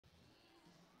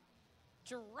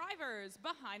Drivers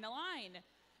behind the line.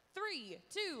 3,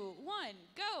 2, 1,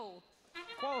 go.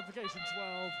 Qualification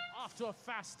 12, off to a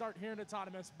fast start here in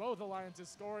autonomous. Both alliances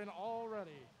scoring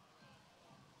already.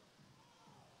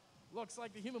 Looks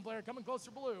like the human player coming closer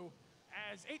to blue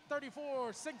as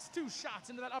 834 sinks 2 shots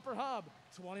into that upper hub.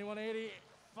 2180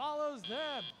 follows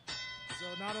them. So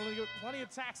not only get plenty of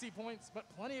taxi points, but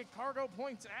plenty of cargo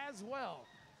points as well.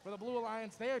 For the Blue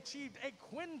Alliance, they achieved a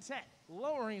quintet,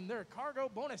 lowering their cargo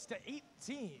bonus to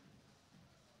 18.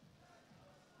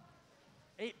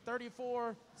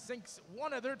 834 sinks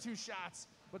 1 of their 2 shots,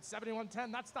 but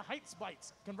 7110, that's the Heights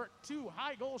Bites. Convert 2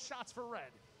 high goal shots for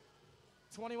red.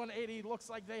 2180 looks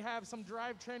like they have some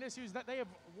drivetrain issues that they have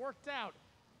worked out.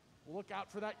 Look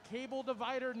out for that cable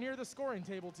divider near the scoring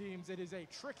table, teams. It is a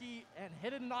tricky and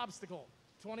hidden obstacle.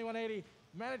 2180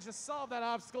 managed to solve that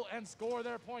obstacle and score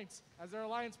their points as their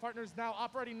alliance partners now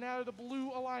operating now to the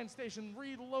Blue Alliance station,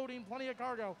 reloading plenty of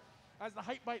cargo as the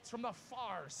Height Bites from the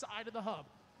far side of the hub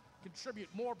contribute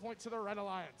more points to the Red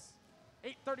Alliance.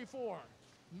 834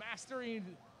 mastering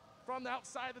from the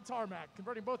outside the tarmac,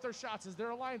 converting both their shots as their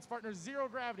alliance partners Zero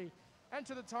Gravity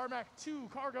enter the tarmac, 2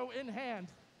 cargo in hand,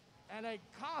 and a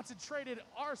concentrated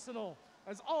arsenal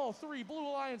as all 3 Blue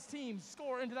Alliance teams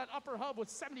score into that upper hub with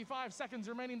 75 seconds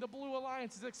remaining. The Blue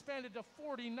Alliance is expanded to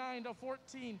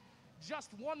 49-14.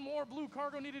 Just 1 more blue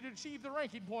cargo needed to achieve the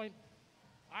ranking point.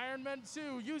 Iron Men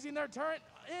 2 using their turret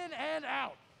in and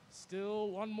out.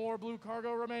 Still 1 more blue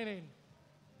cargo remaining.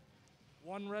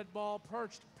 1 red ball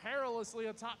perched perilously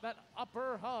atop that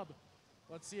upper hub.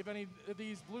 Let's see if any of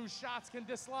these blue shots can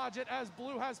dislodge it as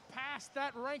blue has passed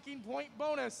that ranking point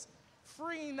bonus,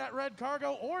 freeing that red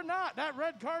cargo or not. That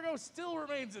red cargo still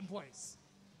remains in place.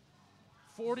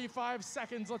 45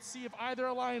 seconds. Let's see if either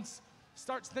alliance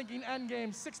starts thinking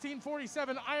endgame.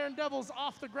 1647, Iron Devils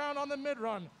off the ground on the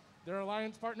mid-run. Their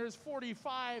alliance partners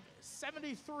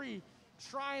 45-73,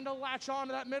 trying to latch on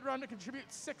to that mid-run to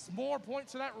contribute 6 more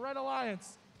points to that Red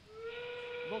Alliance.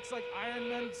 Looks like Iron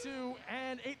Men 2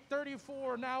 and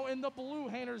 834 now in the blue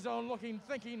Hainer zone,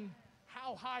 thinking,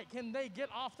 how high can they get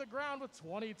off the ground with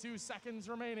 22 seconds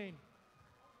remaining?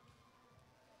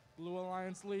 Blue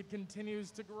Alliance lead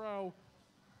continues to grow.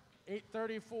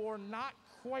 834 not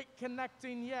quite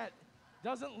connecting yet.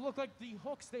 Doesn't look like the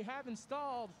hooks they have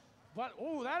installed, but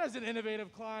oh, that is an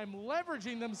innovative climb,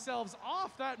 leveraging themselves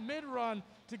off that mid-run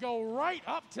to go right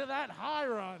up to that high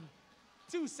run.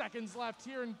 2 seconds left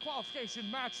here in qualification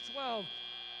match 12.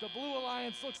 The Blue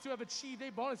Alliance looks to have achieved a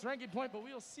bonus ranking point, but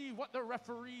we'll see what the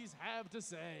referees have to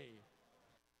say.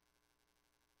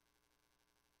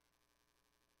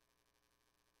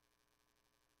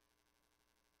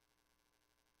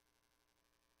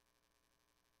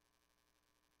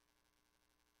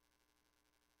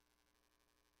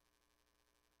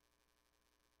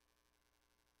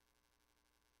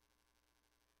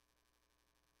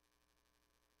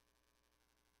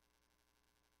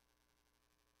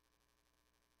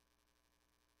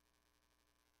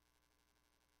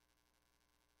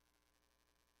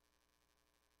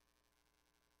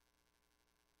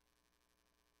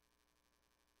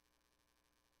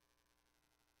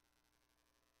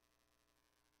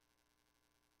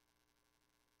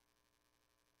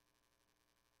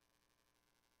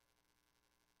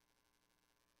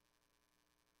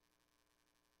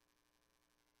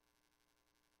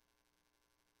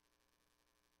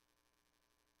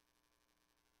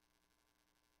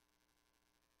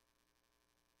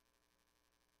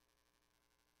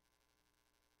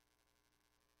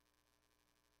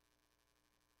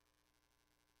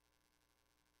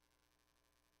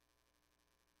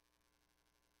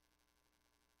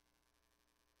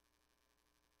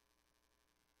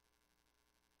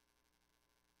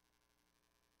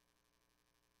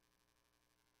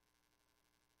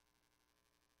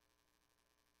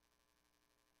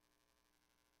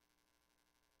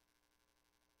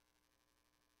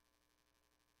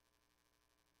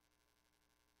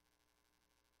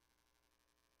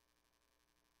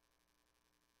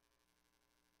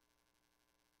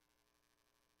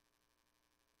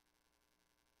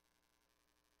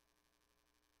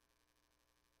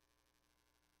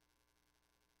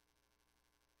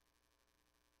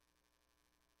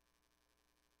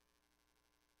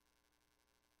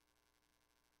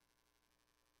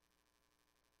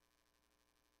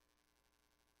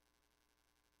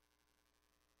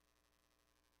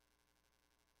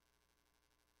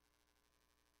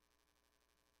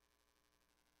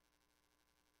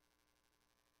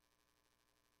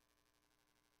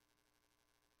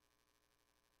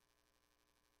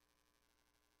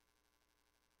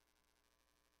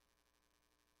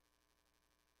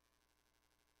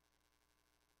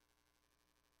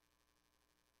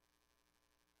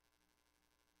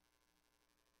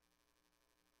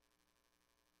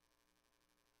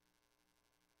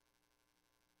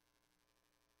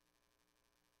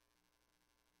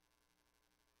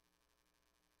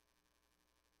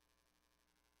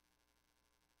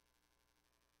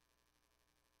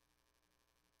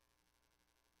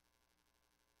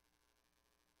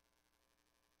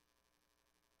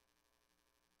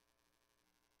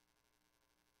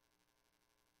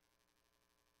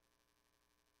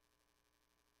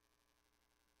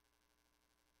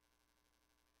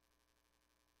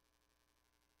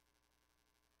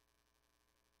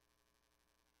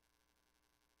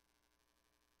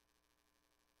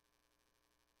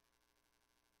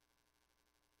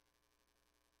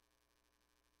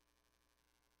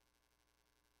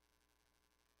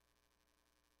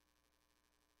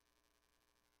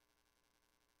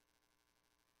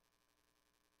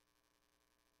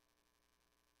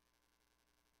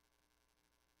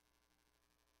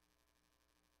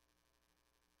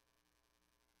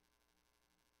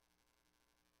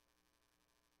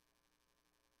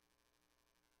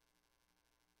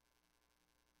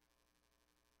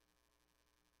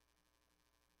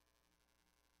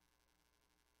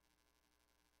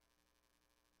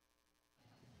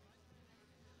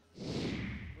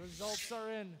 results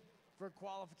are in for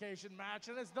qualification match,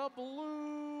 and it's the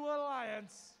Blue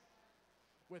Alliance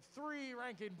with 3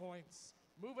 ranking points.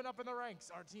 Moving up in the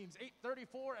ranks are teams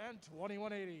 834 and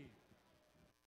 2180.